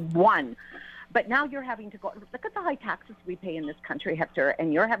 and we won. But now you're having to go. Look at the high taxes we pay in this country, Hector,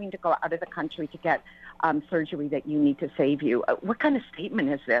 and you're having to go out of the country to get surgery that you need to save you. What kind of statement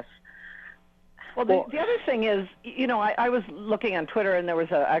is this? Well, the other thing is, I was looking on Twitter, and there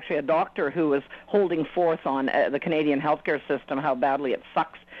was actually a doctor who was holding forth on the Canadian healthcare system, how badly it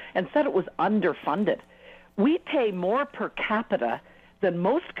sucks, and said it was underfunded. We pay more per capita than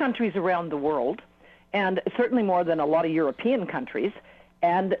most countries around the world, and certainly more than a lot of European countries.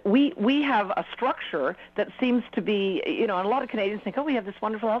 And we have a structure that seems to be, and a lot of Canadians think, we have this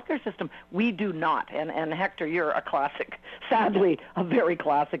wonderful healthcare system. We do not. And Hector, you're a classic, sadly, a very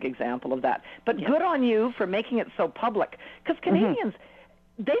classic example of that. But good on you for making it so public, because Canadians,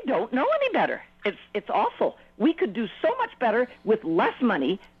 they don't know any better. It's awful. We could do so much better with less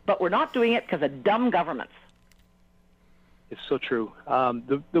money, but we're not doing it because of dumb governments. It's so true.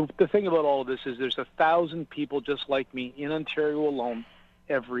 The thing about all of this is there's 1,000 people just like me in Ontario alone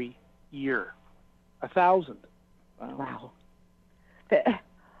every year. 1,000. Wow.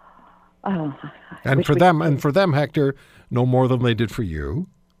 And for them, Hector, no more than they did for you.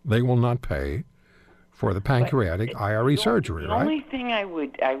 They will not pay for the pancreatic IRE surgery, right? The only thing I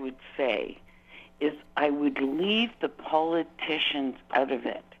would say is I would leave the politicians out of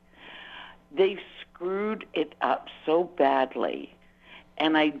it. They've screwed it up so badly,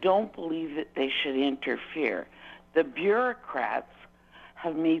 and I don't believe that they should interfere. The bureaucrats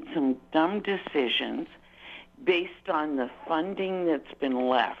have made some dumb decisions. based on the funding that's been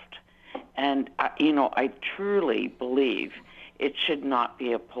left. And, I truly believe it should not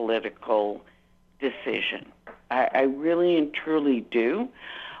be a political decision. I really and truly do.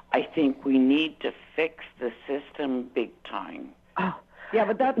 I think we need to fix the system big time. Oh. Yeah,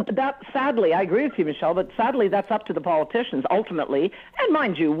 but that sadly, I agree with you, Michelle, but sadly that's up to the politicians ultimately. And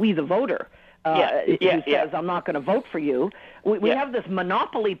mind you, we the voter who says, I'm not going to vote for you. We have this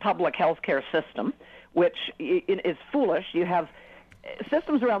monopoly public health care system, which is foolish. You have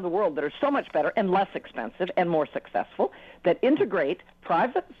systems around the world that are so much better and less expensive and more successful that integrate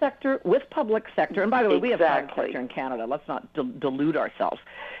private sector with public sector. And by the way, we have private sector in Canada. Let's not delude ourselves.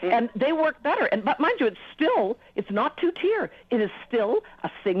 And they work better. But mind you, it's not two-tier. It is still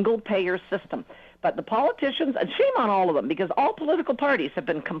a single-payer system. But the politicians, and shame on all of them, because all political parties have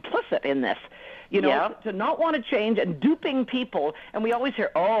been complicit in this, to not want to change and duping people. And we always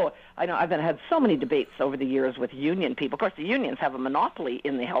hear, I know, I've had so many debates over the years with union people. Of course, the unions have a monopoly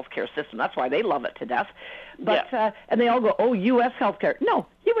in the healthcare system. That's why they love it to death. But and they all go, U.S. healthcare. No,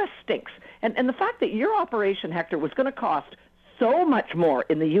 U.S. stinks. And the fact that your operation, Hector, was going to cost so much more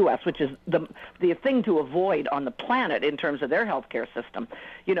in the U.S., which is the thing to avoid on the planet in terms of their healthcare system,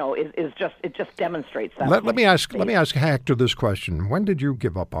 it just demonstrates that. Let me ask Hector this question: when did you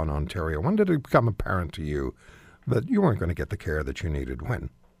give up on Ontario? When did it become apparent to you that you weren't going to get the care that you needed?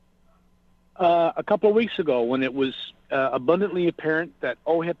 When? A couple of weeks ago, when it was abundantly apparent that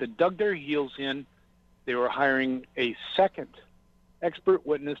OHIP had dug their heels in, they were hiring a second expert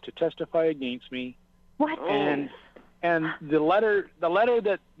witness to testify against me. What? And the letter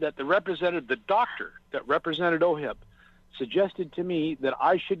that the doctor that represented OHIP suggested to me that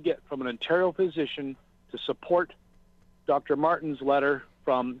I should get from an Ontario physician to support Dr. Martin's letter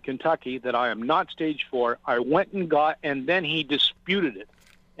from Kentucky that I am not stage 4. I went and got, and then he disputed it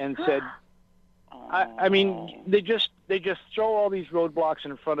and said, I mean, they just throw all these roadblocks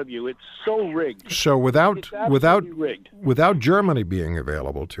in front of you. It's so rigged. So without rigged. Without Germany being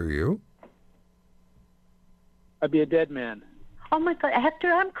available to you, I'd be a dead man. Oh, my God.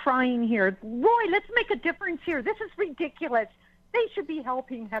 Hector, I'm crying here. Roy, let's make a difference here. This is ridiculous. They should be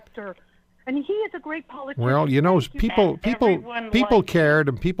helping Hector. And he is a great politician. Well, people cared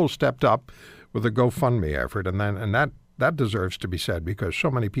and people stepped up with a GoFundMe effort, and that deserves to be said because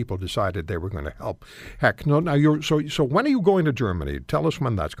so many people decided they were going to help. Heck, no. Now so when are you going to Germany? Tell us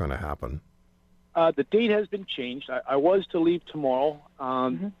when that's going to happen. The date has been changed. I was to leave tomorrow.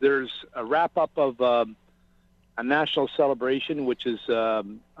 There's a wrap up of a national celebration, which is a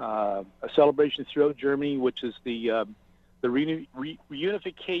celebration throughout Germany, which is the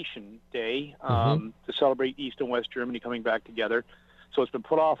reunification day to celebrate East and West Germany coming back together. So it's been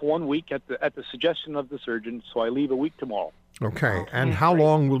put off 1 week at the suggestion of the surgeon. So I leave a week tomorrow. Okay. And how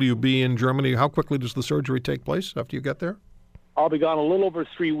long will you be in Germany? How quickly does the surgery take place after you get there? I'll be gone a little over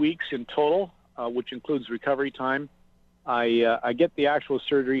 3 weeks in total, which includes recovery time. I get the actual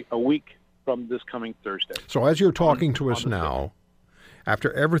surgery a week from this coming Thursday. So as you're talking to us now,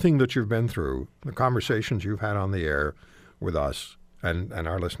 after everything that you've been through, the conversations you've had on the air with us and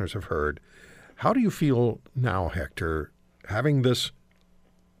our listeners have heard, how do you feel now, Hector, having this?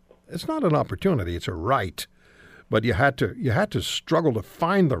 It's not an opportunity, it's a right, but you had to struggle to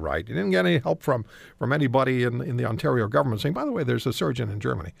find the right. You didn't get any help from anybody in the Ontario government saying, by the way, there's a surgeon in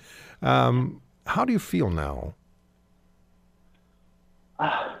Germany. How do you feel now?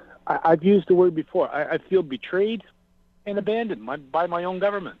 I've used the word before. I feel betrayed and abandoned by my own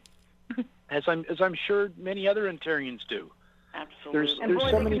government, as I'm sure many other Ontarians do. Absolutely.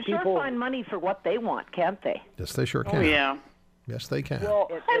 There's so many people. Sure find money for what they want, can't they? Yes, they sure can. Oh, yeah. Yes, they can. Well,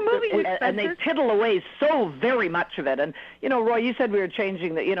 and they piddle away so very much of it. And Roy, you said we were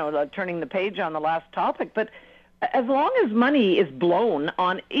changing turning the page on the last topic, but as long as money is blown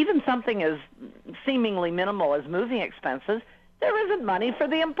on even something as seemingly minimal as moving expenses, there isn't money for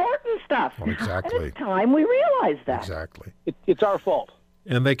the important stuff. Well, exactly. And it's time we realize that. Exactly. It's our fault.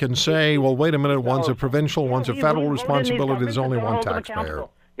 And they can say, well, wait a minute, one's a provincial, one's a federal responsibility, there's only one taxpayer.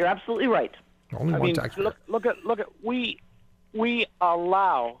 You're absolutely right. Only one taxpayer. Look at we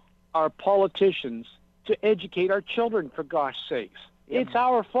allow our politicians to educate our children, for gosh sakes. Yep. It's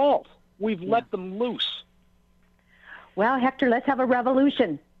our fault. We've let them loose. Well, Hector, let's have a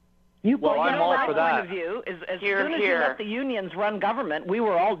revolution. I'm all for that. Point of view is as soon as you let the unions run government, we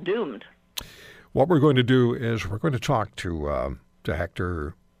were all doomed. What we're going to do is we're going to talk to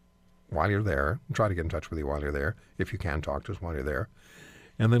Hector while you're there, and try to get in touch with you while you're there, if you can talk to us while you're there,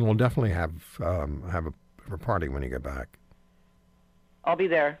 and then we'll definitely have a party when you get back. I'll be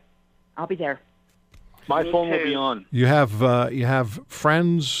there. I'll be there. My phone will be on. You have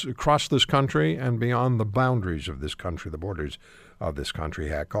friends across this country and beyond the boundaries of this country, the borders of this country.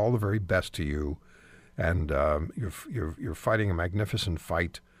 Heck, all the very best to you, and you're fighting a magnificent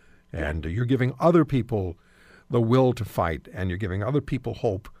fight, and you're giving other people the will to fight, and you're giving other people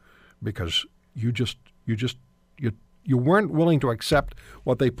hope, because you weren't willing to accept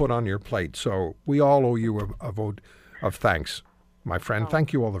what they put on your plate. So we all owe you a vote of thanks. My friend,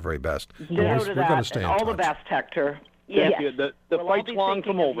 thank you all the very best. We're going to stay in touch. All the best, Hector. Thank Yes. you. The We'll all fight's be long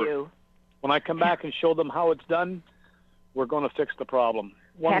thinking from of over. you. When I come back and show them how it's done, we're going to fix the problem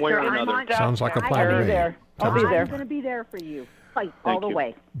one way or Hector, I'm another. on Sounds like a plan I'll to be me. there. I'll be I'm there. going to be there for you. Fight all the you.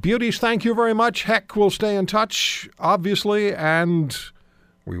 way. Beauties, thank you very much. Heck, we'll stay in touch, obviously, and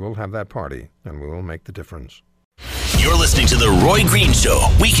we will have that party, and we will make the difference. You're listening to The Roy Green Show,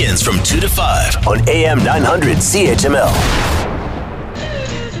 weekends from 2 to 5 on AM 900 CHML.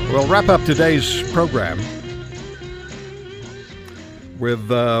 We'll wrap up today's program with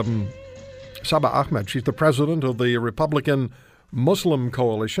Saba Ahmed. She's the president of the Republican Muslim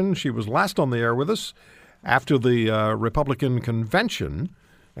Coalition. She was last on the air with us after the Republican convention,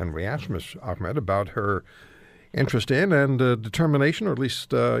 and we asked Ms. Ahmed about her interest in and determination, or at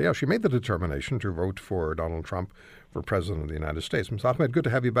least, she made the determination to vote for Donald Trump for President of the United States. Ms. Ahmed, good to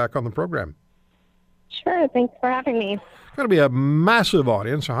have you back on the program. Sure, thanks for having me. It's going to be a massive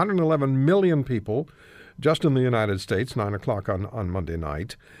audience, 111 million people just in the United States, 9 o'clock on Monday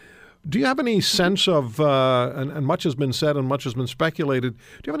night. Do you have any sense of, and much has been said and much has been speculated, do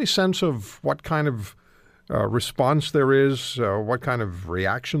you have any sense of what kind of response there is, what kind of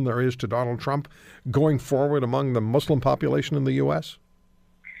reaction there is to Donald Trump going forward among the Muslim population in the U.S.?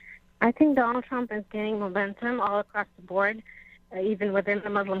 I think Donald Trump is gaining momentum all across the board. Even within the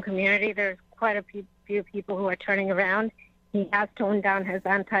Muslim community, there's quite a few people who are turning around. He has toned down his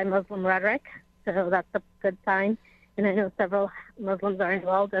anti-Muslim rhetoric, so that's a good sign. And I know several Muslims are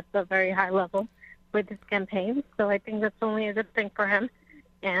involved at the very high level with this campaign, so I think that's only a good thing for him.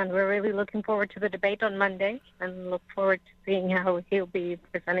 And we're really looking forward to the debate on Monday and look forward to seeing how he'll be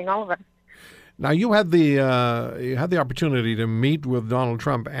presenting all of us. Now, you had the opportunity to meet with Donald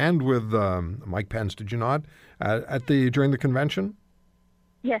Trump and with Mike Pence, did you not, during the convention?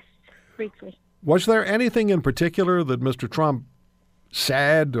 Yes, briefly. Was there anything in particular that Mr. Trump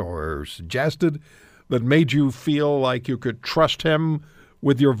said or suggested that made you feel like you could trust him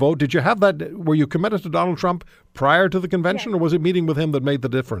with your vote? Did you have that? Were you committed to Donald Trump prior to the convention, or was it meeting with him that made the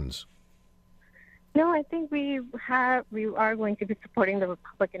difference? No, I think we are going to be supporting the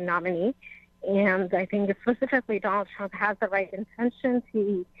Republican nominee. And I think specifically Donald Trump has the right intentions.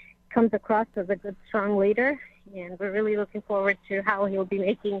 He comes across as a good, strong leader. And we're really looking forward to how he'll be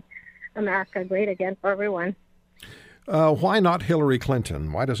making America great again for everyone. Why not Hillary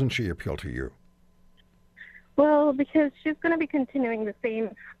Clinton? Why doesn't she appeal to you? Well, because she's going to be continuing the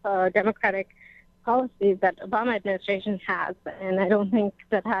same Democratic policies that Obama administration has. And I don't think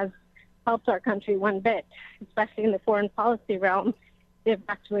that has helped our country one bit, especially in the foreign policy realm. They've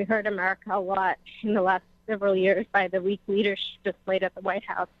actually hurt America a lot in the last several years by the weak leadership displayed at the White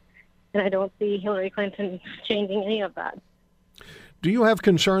House. And I don't see Hillary Clinton changing any of that. Do you have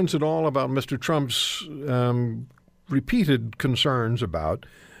concerns at all about Mr. Trump's repeated concerns about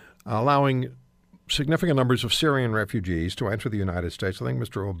allowing significant numbers of Syrian refugees to enter the United States? I think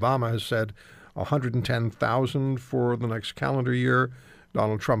Mr. Obama has said 110,000 for the next calendar year.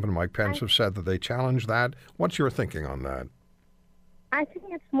 Donald Trump and Mike Pence have said that they challenge that. What's your thinking on that? I think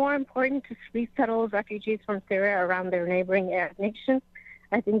it's more important to resettle refugees from Syria around their neighboring Arab nations.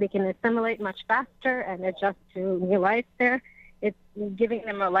 I think they can assimilate much faster and adjust to new life there. It's giving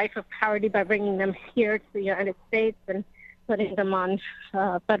them a life of poverty by bringing them here to the United States and putting them on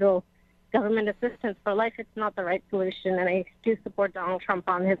federal government assistance for life. It's not the right solution, and I do support Donald Trump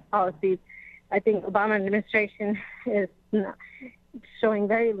on his policies. I think Obama administration is showing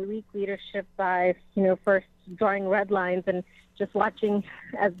very weak leadership by, first drawing red lines and just watching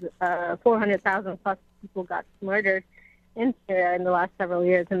as 400,000 plus people got murdered in Syria in the last several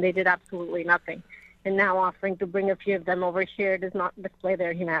years, and they did absolutely nothing. And now offering to bring a few of them over here does not display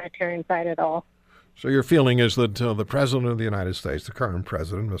their humanitarian side at all. So your feeling is that the President of the United States, the current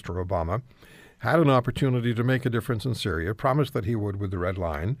President, Mr. Obama, had an opportunity to make a difference in Syria, promised that he would with the red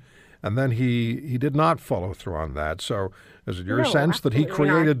line, and then he did not follow through on that. So is it your sense that he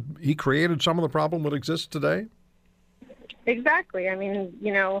created some of the problem that exists today? Exactly. I mean,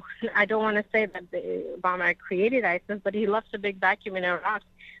 I don't want to say that Obama created ISIS, but he left a big vacuum in Iraq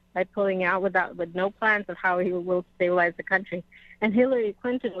by pulling out with no plans of how he will stabilize the country. And Hillary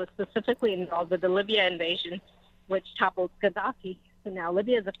Clinton was specifically involved with the Libya invasion, which toppled Gaddafi. now.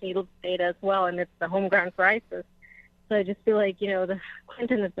 Libya is a failed state as well, and it's the home ground for ISIS. So I just feel like, the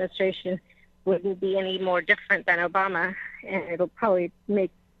Clinton administration wouldn't be any more different than Obama, and it'll probably make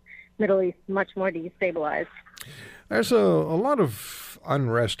Middle East much more destabilized. There's a lot of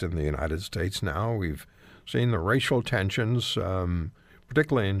unrest in the United States now. We've seen the racial tensions,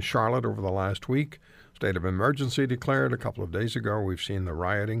 particularly in Charlotte over the last week. State of emergency declared a couple of days ago. We've seen the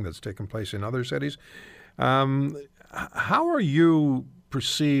rioting that's taken place in other cities. How are you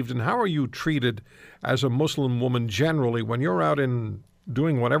perceived and how are you treated as a Muslim woman generally when you're out in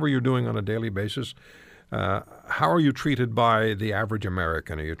doing whatever you're doing on a daily basis? How are you treated by the average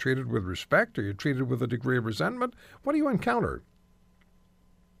American? Are you treated with respect? Are you treated with a degree of resentment? What do you encounter?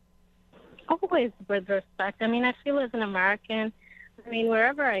 Always with respect. I feel as an American,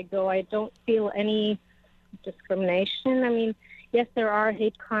 wherever I go, I don't feel any discrimination. Yes, there are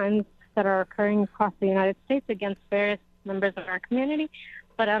hate crimes that are occurring across the United States against various members of our community,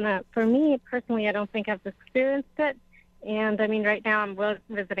 but for me personally, I don't think I've experienced it. And right now I'm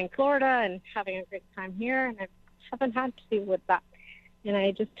visiting Florida and having a great time here, and I haven't had to deal with that. And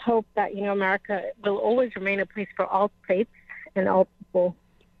I just hope that, America will always remain a place for all faiths and all people.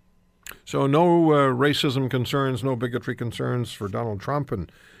 So no racism concerns, no bigotry concerns for Donald Trump,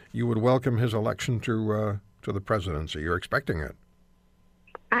 and you would welcome his election to the presidency. You're expecting it.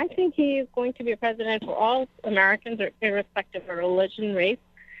 I think he is going to be a president for all Americans, irrespective of religion, race.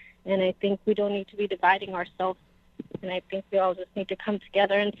 And I think we don't need to be dividing ourselves. And I think we all just need to come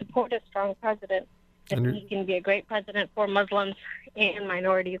together and support a strong president. And he can be a great president for Muslims and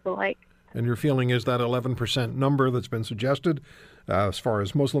minorities alike. And your feeling is that 11% number that's been suggested, as far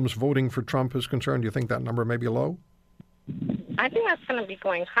as Muslims voting for Trump is concerned, do you think that number may be low? I think that's going to be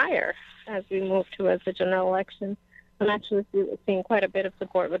going higher as we move towards the general election. I'm actually seeing quite a bit of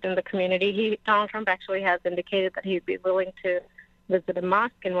support within the community. Donald Trump actually has indicated that he'd be willing to visit a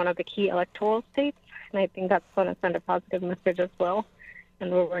mosque in one of the key electoral states, and I think that's going to send a positive message as well.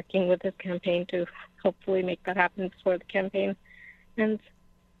 And we're working with his campaign to hopefully make that happen before the campaign ends.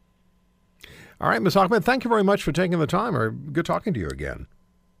 All right, Ms. Ahmed, thank you very much for taking the time. Good talking to you again.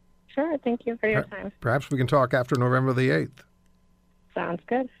 Sure, thank you for your time. Perhaps we can talk after November the 8th. Sounds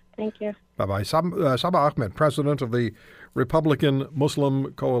good. Thank you. Bye-bye. Sabah Ahmed, president of the Republican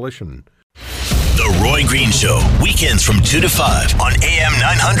Muslim Coalition. The Roy Green Show, weekends from 2 to 5 on AM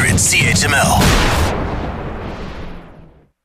 900 CHML.